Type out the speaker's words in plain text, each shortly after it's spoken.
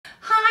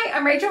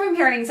I'm Rachel from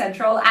Parenting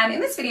Central, and in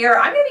this video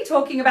I'm going to be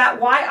talking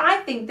about why I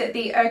think that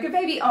the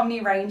Ergobaby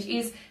Omni range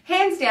is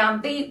hands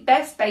down the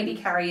best baby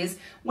carriers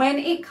when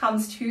it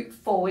comes to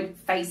forward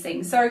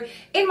facing. So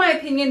in my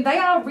opinion, they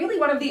are really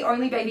one of the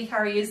only baby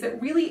carriers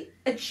that really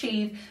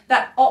achieve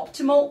that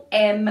optimal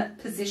M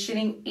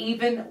positioning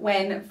even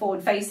when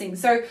forward facing.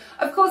 So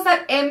of course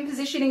that M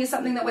positioning is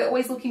something that we're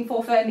always looking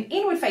for an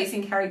inward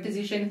facing carry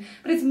position,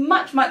 but it's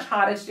much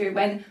harder to do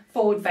when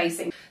forward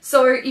facing.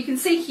 So you can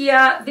see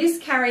here, this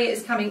carrier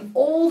is coming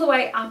all the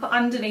way up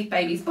underneath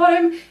baby's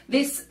bottom.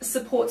 This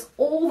supports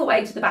all the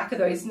way to the back of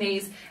those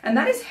knees, and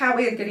that is how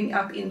we're getting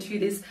up into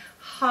this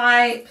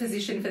high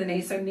position for the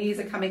knees. So knees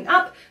are coming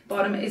up,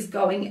 bottom is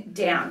going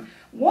down.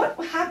 What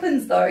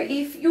happens though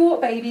if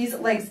your baby's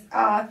legs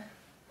are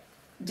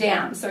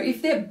down? So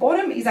if their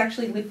bottom is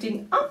actually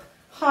lifting up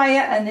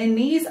higher and their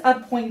knees are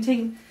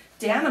pointing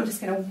down, I'm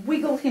just going to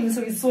wiggle him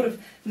so he's sort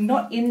of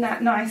not in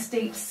that nice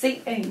deep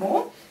seat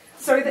anymore,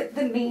 so that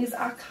the knees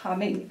are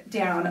coming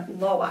down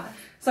lower.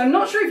 So I'm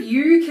not sure if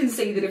you can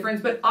see the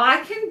difference, but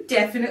I can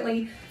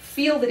definitely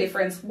feel the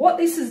difference. What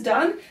this has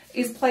done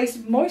is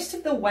placed most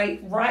of the weight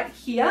right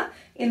here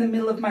in the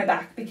middle of my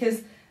back,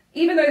 because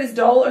even though this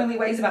doll only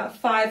weighs about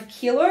 5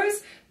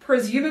 kilos,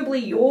 presumably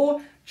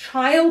your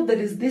child that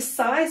is this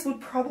size would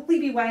probably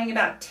be weighing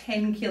about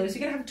 10 kilos.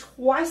 You're going to have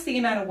twice the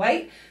amount of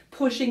weight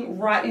pushing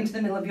right into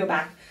the middle of your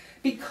back.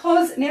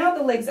 Because now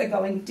the legs are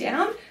going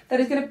down, that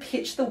is going to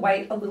pitch the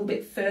weight a little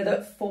bit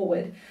further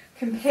forward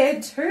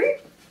compared to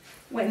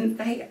when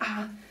they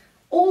are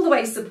all the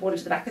way supported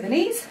to the back of the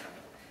knees.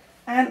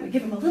 And we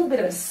give them a little bit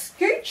of a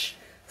scooch,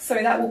 so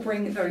that will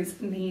bring those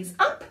knees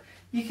up.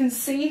 You can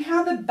see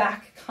how the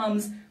back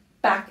comes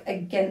back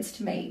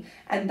against me,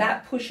 and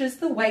that pushes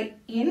the weight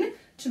in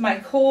to my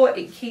core.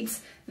 It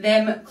keeps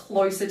them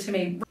closer to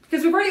me.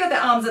 Because we've already got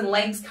their arms and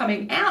legs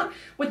coming out,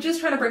 we're just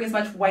trying to bring as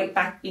much weight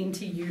back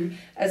into you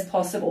as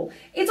possible.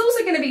 It's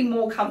also going to be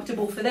more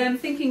comfortable for them,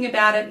 thinking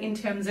about it in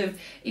terms of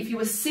if you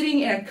were sitting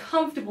in a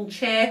comfortable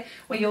chair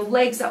where your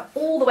legs are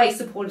all the way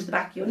supported to the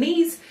back of your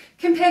knees,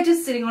 compared to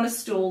sitting on a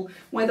stool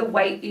where the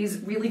weight is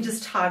really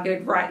just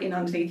targeted right in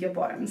underneath your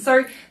bottom.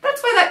 So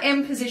that's why that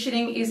M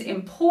positioning is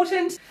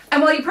important.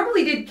 And while you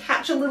probably did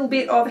catch a little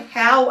bit of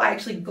how I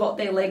actually got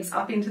their legs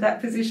up into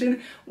that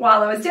position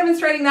while I was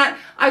demonstrating that,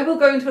 I will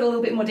go into it a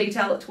little bit more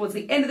detail towards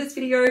the end of this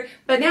video.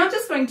 But now I'm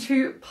just going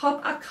to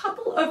pop a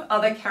couple of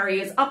other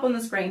carriers up on the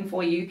screen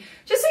for you,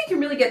 just so you can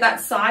really get that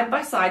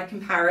side-by-side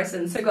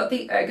comparison. So we've got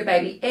the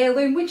Ergobaby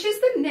Aerloom, which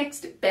is the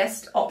next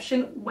best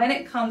option when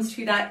it comes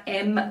to that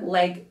M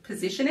leg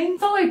positioning,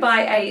 followed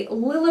by a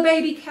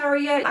LILLEbaby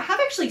carrier. I have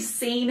actually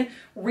seen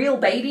real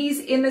babies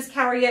in this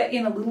carrier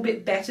in a little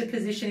bit better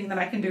positioning than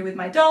I can do with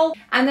my doll.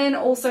 And then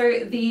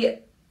also the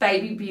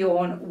Baby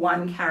Bjorn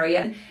 1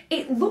 carrier.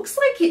 It looks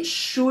like it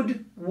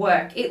should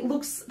work.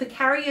 The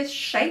carrier's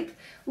shape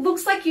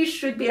looks like you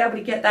should be able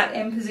to get that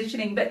M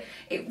positioning, but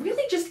it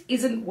really just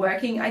isn't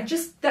working.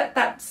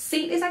 That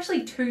seat is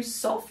actually too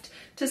soft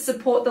to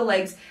support the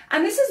legs.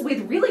 And this is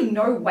with really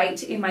no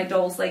weight in my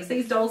doll's legs.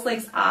 These doll's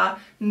legs are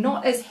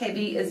not as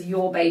heavy as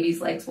your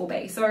baby's legs will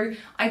be. So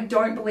I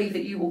don't believe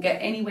that you will get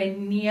anywhere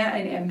near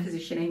an M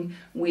positioning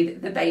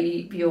with the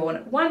Baby Bjorn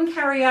 1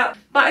 carrier.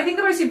 But I think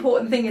the most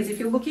important thing is if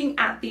you're looking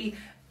at the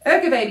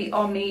Ergobaby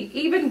Omni,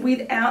 even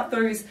without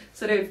those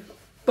sort of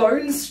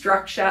bone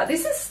structure,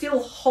 this is still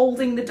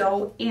holding the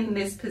doll in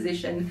this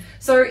position.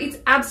 So it's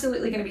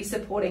absolutely going to be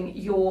supporting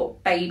your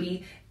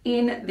baby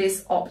in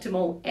this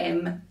optimal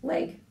M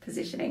leg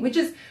positioning, which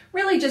is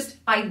really just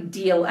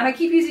ideal. And I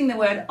keep using the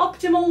word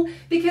optimal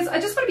because I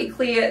just want to be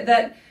clear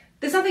that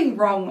there's nothing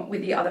wrong with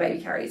the other baby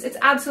carriers. It's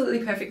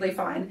absolutely perfectly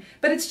fine.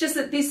 But it's just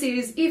that this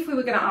is, if we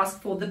were going to ask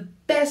for the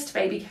best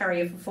baby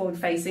carrier for forward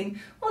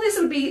facing, well, this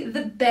would be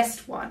the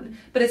best one.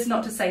 But it's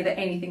not to say that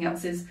anything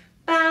else is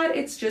bad.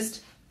 It's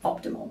just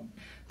optimal.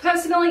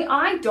 Personally,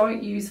 I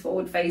don't use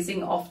forward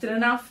facing often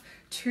enough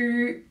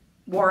to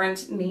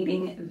warrant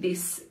needing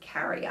this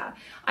carrier.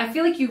 I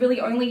feel like you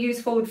really only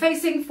use forward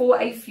facing for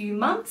a few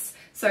months.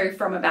 So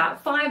from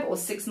about 5 or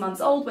 6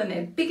 months old when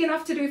they're big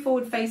enough to do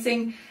forward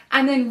facing,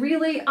 and then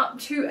really up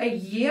to a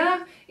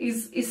year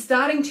is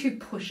starting to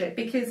push it,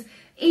 because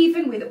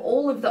even with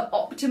all of the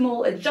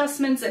optimal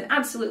adjustments and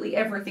absolutely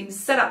everything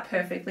set up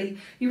perfectly,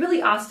 you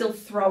really are still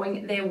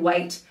throwing their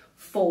weight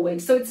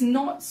forward. So it's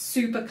not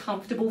super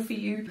comfortable for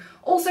you.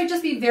 Also,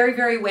 just be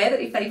very aware that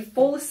if they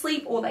fall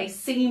asleep or they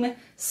seem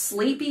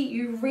sleepy,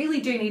 you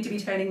really do need to be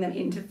turning them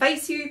in to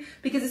face you,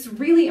 because it's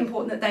really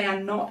important that they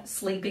are not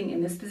sleeping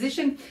in this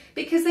position,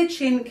 because their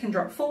chin can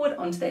drop forward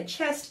onto their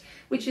chest,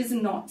 which is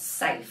not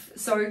safe.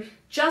 So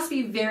just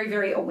be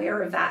very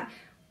aware of that.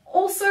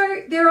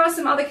 Also, there are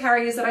some other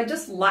carriers that I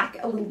just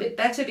like a little bit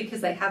better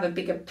because they have a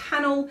bigger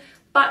panel.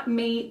 But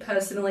me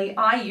personally,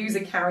 I use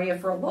a carrier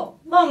for a lot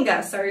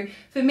longer. So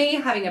for me,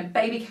 having a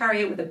baby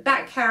carrier with a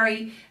back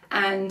carry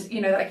and,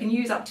 that I can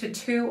use up to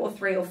 2 or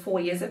 3 or 4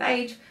 years of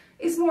age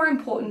is more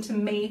important to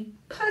me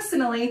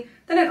personally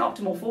than an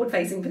optimal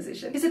forward-facing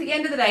position. Because at the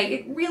end of the day,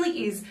 it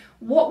really is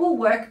what will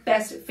work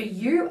best for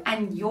you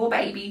and your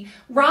baby,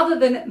 rather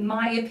than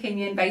my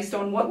opinion based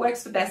on what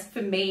works best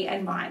for me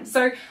and mine.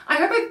 So I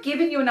hope I've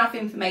given you enough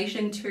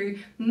information to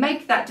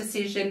make that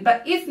decision,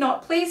 but if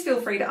not, please feel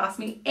free to ask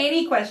me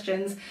any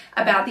questions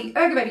about the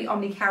Ergobaby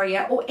Omni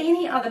carrier or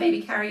any other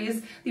baby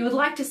carriers that you would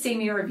like to see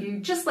me review.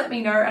 Just let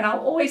me know and I'll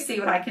always see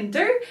what I can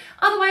do.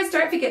 Otherwise,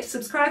 don't forget to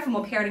subscribe for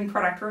more parenting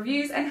product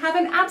reviews and have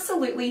an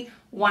absolutely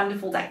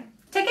wonderful day.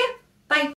 Take care.